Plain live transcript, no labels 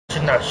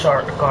that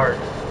shark card.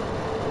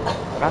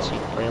 What else are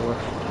you playing with?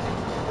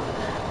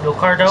 Yo,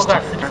 Cardell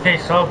got 6K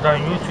subs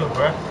on YouTube,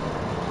 bro.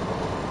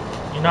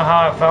 You know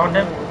how I found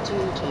him?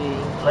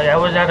 Like, I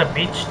was at a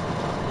beach,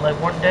 like,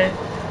 one day,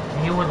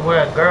 and he was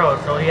with a girl,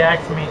 so he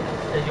asked me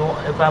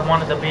if I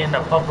wanted to be in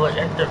a public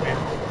interview.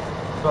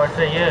 So I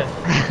said, yeah.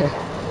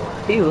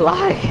 He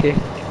lied.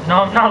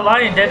 No, I'm not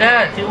lying, dead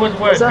ass. He was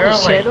with Is a on girl,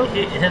 his like, channel?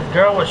 his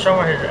girl was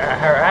showing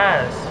her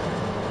ass.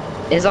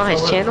 Is on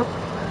his channel?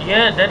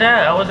 Yeah, dead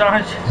ass. I was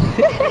on his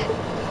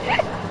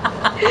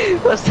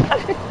What's that?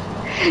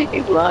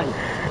 He lied.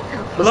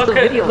 What's the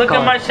video look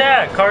called? at my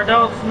chat,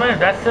 Cardell Smith.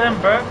 That's him,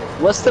 bro.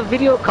 What's the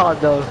video called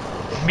though?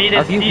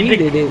 Have you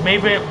beaten it?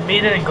 Maybe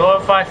meet and go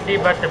if I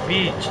sleep at the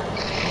beach.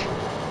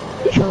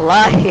 You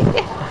lying.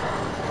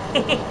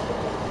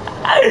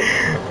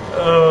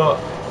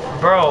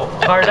 Bro,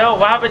 Cardell,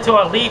 what happened to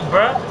Elite,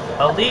 bro?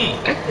 Elite,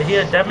 is he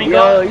a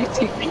demigod? Yo, you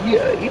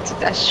take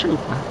that shoot,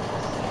 man.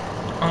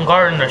 I'm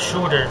guarding a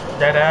shooter,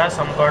 that ass.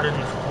 I'm guarding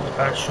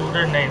a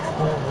shooter named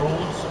School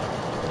Rules.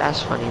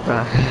 That's funny,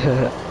 bro.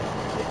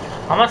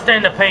 I'm gonna stay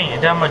in the paint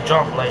and then I'm gonna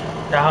jump, like,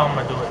 that's how I'm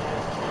gonna do it.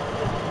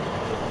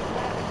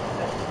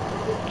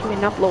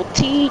 Coming up, little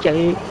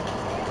TJ.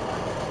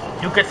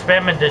 You can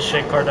spam in this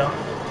shit, Cardell,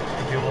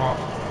 if you want.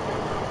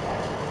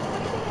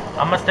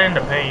 I'm gonna stay in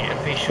the paint.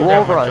 If he shoots,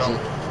 I'm gonna jump.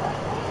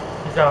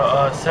 He's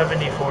a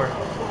 74.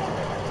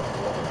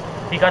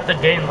 He got the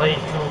game late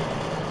too.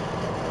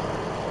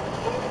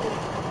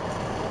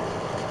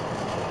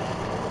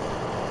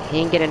 He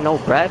ain't getting no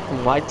bread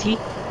from YT?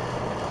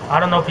 I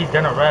don't know if he's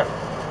gonna rep.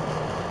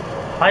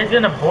 How he's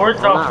gonna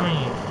boards off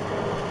me?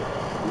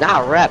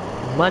 Not rep.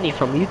 Money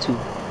from YouTube.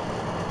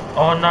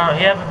 Oh no,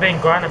 he haven't been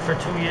grinding for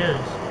 2 years.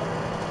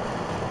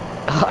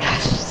 Oh,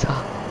 that's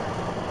tough.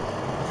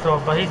 So,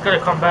 but he's gonna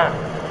come back.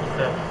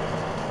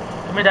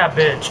 Give me that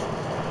bitch.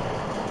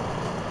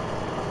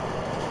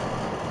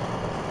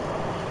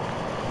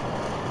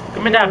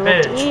 Give me that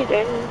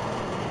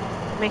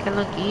bitch. Make it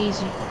look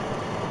easy.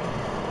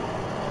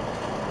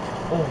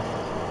 Oh.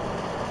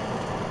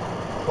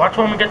 Watch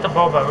when we get the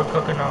ball back. We're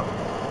cooking up.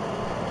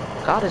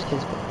 God, this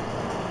kid's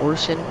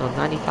Orson on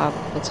 95.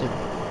 What's it?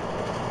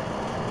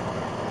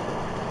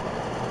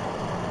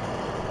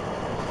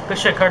 Good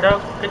shit,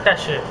 Cardell. Get that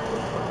shit.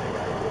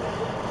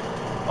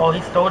 Oh,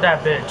 he stole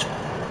that bitch.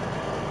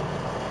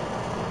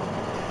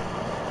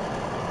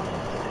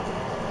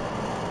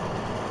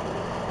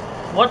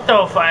 What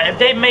the fuck? If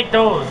they make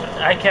those,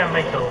 I can't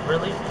make those.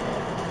 Really?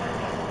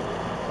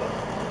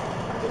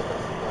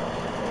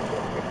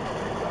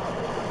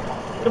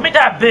 Give me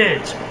that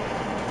bitch.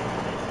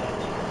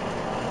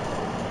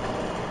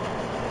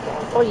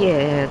 Oh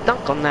yeah,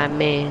 dunk on that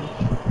man.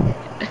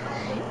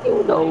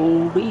 You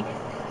know me.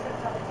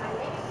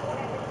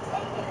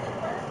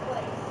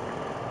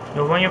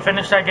 Yo, when you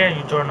finish that game,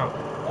 you join up.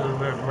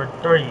 We're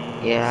 3.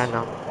 Yeah, I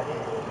know.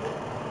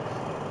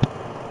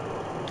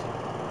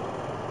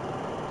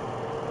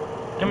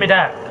 Give me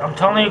that. I'm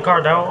telling you,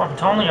 Cardell. I'm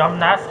telling you, I'm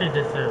nasty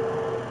this year.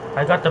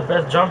 I got the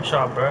best jump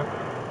shot, bro.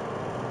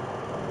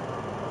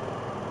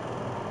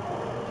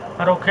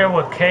 I don't care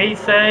what Kay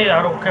say.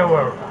 I don't care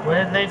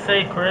what they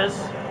say, Chris.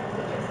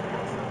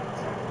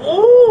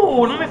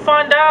 Ooh, let me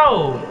find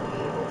out.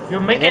 You're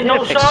making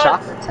no shots?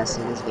 Soccer test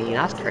in this game.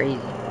 That's crazy.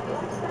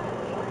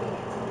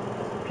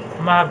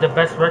 I'm gonna have the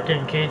best record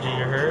in KG,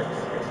 you heard?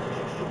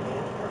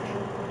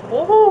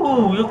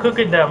 Ooh, you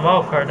cooking that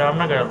milk, Cardell. I'm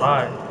not gonna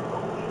lie.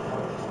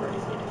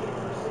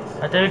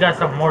 I think we got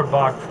some more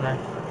bots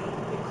next.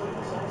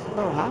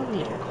 Bro, how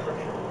we?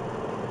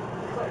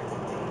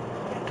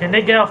 Can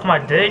they get off my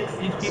dick?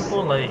 These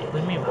people, like,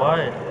 leave me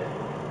wide.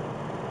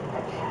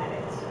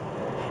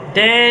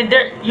 Then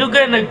you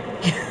gonna...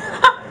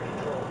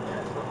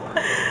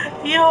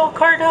 Yo,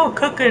 Cardell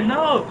cooking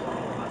up.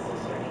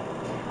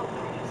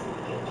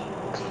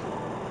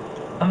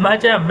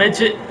 Imagine a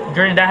midget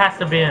green. That has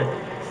to be in.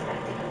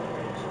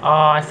 Oh,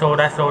 I sold.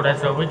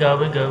 We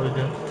good.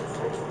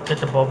 Get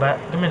the ball back.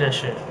 Give me that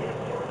shit.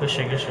 Good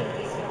shit.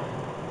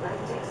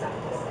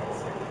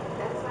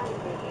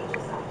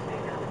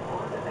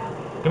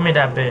 Give me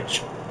that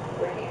bitch.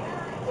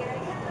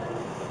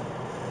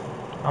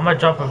 I'm gonna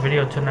drop a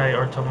video tonight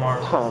or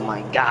tomorrow. Oh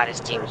my god, this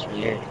game is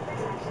weird.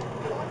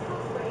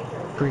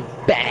 Green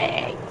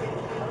bag.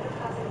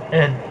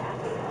 And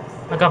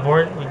I got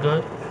bored. We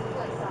good.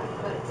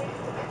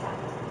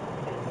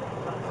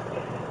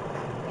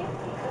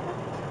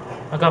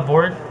 I got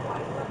bored.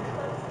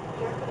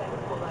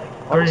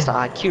 What's the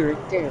IQ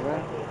right there,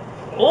 bro?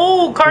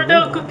 Oh,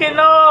 Cardell cooking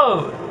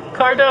up.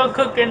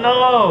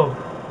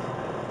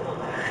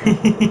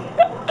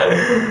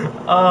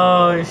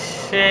 Oh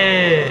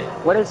shit.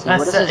 What is he?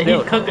 What is his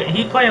build?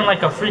 He playing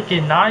like a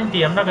freaking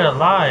 90. I'm not gonna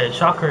lie.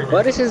 Shocker.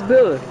 What is his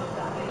build?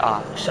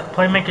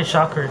 Playmaking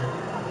shocker.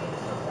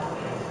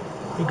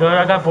 You good?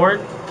 I got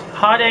bored.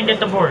 How did I get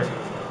the board?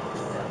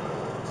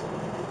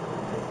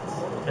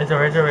 It's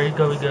already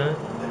go. We good.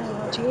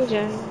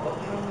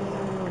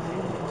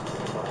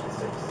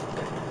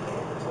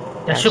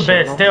 That should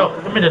be still.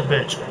 Give me this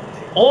bitch.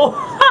 Oh!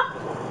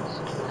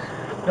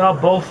 Y'all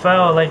both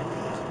fell like.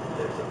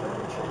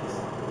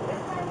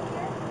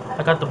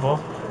 I got the ball.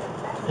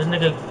 This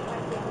nigga,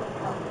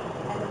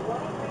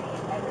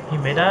 he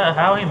made that?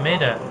 How he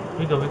made that?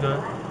 We good, we good.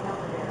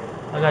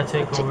 I gotta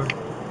take over.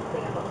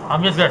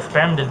 I'm just gonna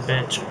spam this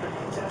bitch.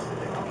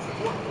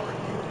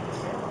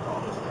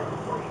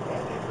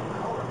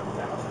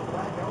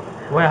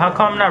 Wait, how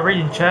come I'm not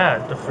reading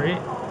chat? The freak?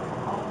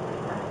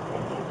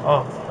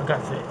 Oh, I got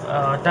it.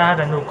 I thought I had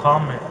a new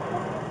comment.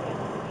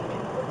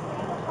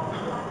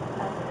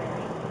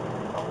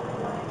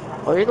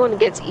 Oh, you're going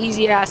against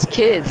easy ass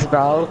kids,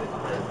 bro.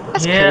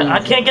 That's Yeah, crazy. I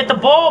can't get the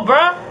ball,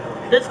 bruh.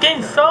 This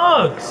game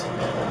sucks.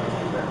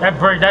 That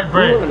break, that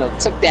break. Who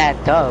took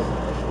that dub?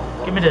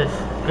 Give me this.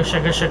 Good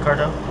shit,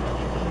 Cardo.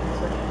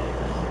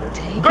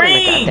 He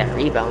Green! got that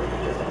rebound.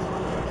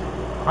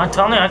 I'm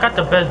telling you, I got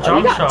the best Oh,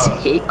 jump we got shot.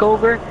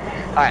 takeover.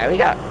 All right, we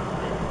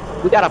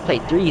gotta play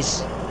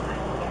threes.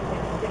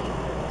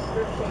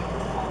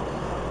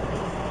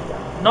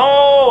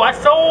 No, I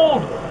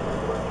sold.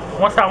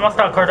 One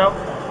stop, Cardo.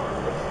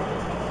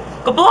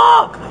 Good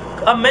block.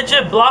 A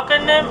midget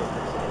blocking him.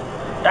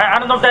 I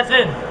don't know if that's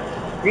in.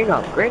 Green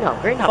up. Fuck.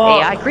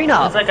 AI, green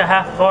up. It's like a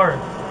half bar.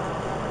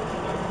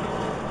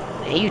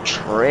 Hey, you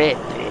tripping.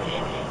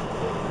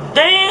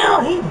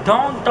 Damn, he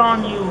dunked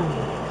on you.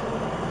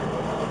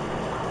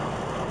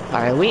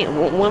 All right,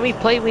 when we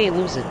play, we ain't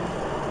losing.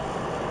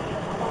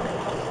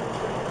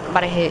 I'm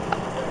about to hit.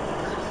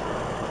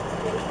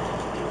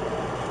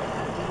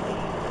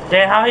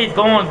 Damn, how he's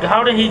going?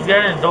 How did he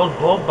get in those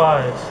blow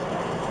bys?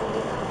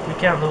 We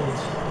can't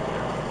lose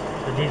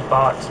to these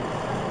bots.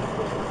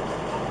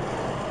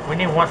 We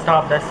need one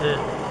stop. That's it.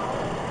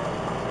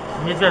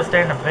 He's gonna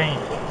stay in the paint.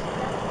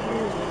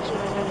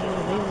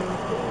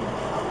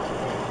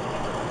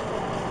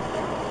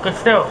 Good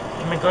still.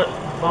 Give me good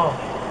ball.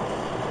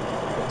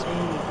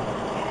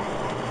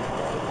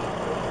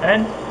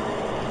 And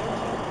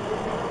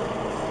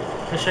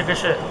good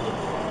shit.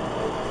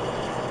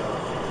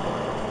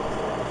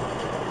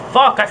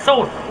 Fuck, I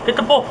sold. Get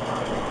the ball.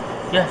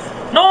 Yes.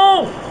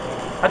 No!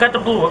 I got the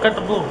blue.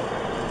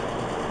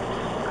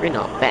 Green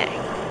up, bang.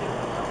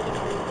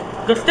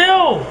 Good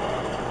still.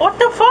 What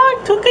the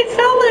fuck? 2K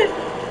selling.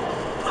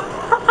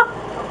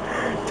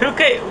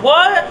 2K,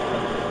 what?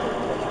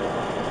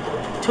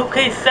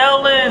 2K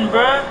selling,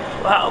 bruh.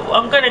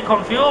 I'm getting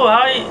confused.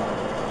 How he...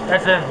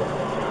 That's in.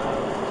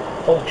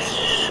 Oh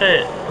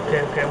shit.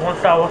 Okay. One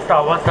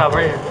stop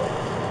right here.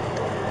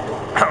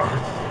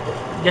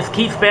 Just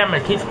keep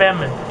spamming.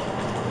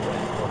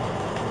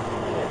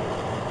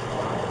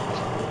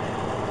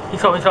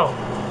 He's all.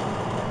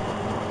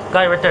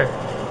 Guy right there.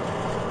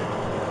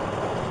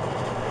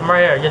 I'm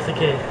right here, just in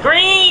case.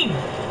 Green!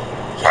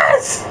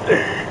 Yes!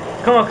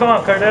 Come on,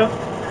 Cardell.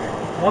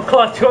 One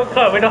clutch.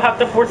 We don't have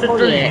to force a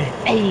three. Yeah.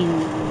 Hey.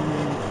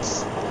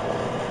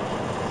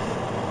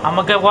 I'm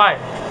gonna get wide.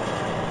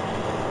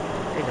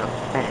 Green up,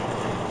 bang.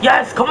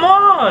 Yes, come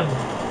on,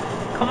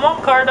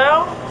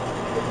 Cardell.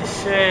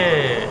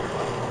 Shit.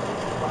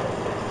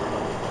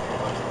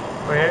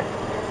 Right here.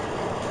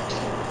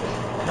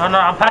 No,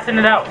 I'm passing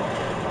it out.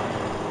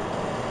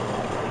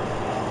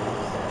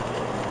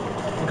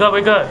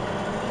 We good.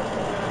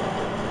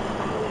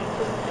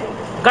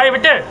 Guy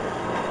right there.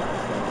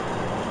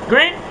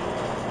 Green.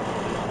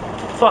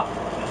 Fuck.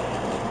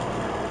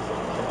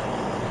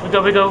 We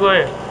go.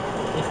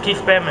 Just keep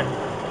spamming.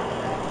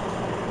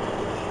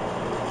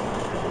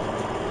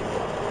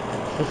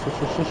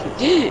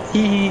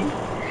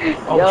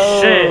 Oh Yo,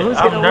 shit,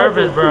 I'm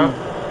nervous, bro.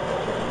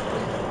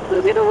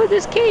 Who's gonna win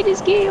this game?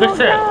 Good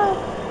set.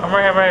 I'm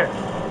right here.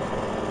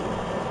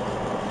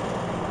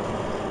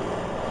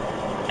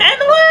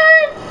 And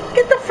one!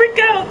 Get the freak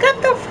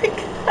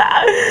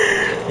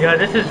out! Yo,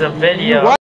 this is a video.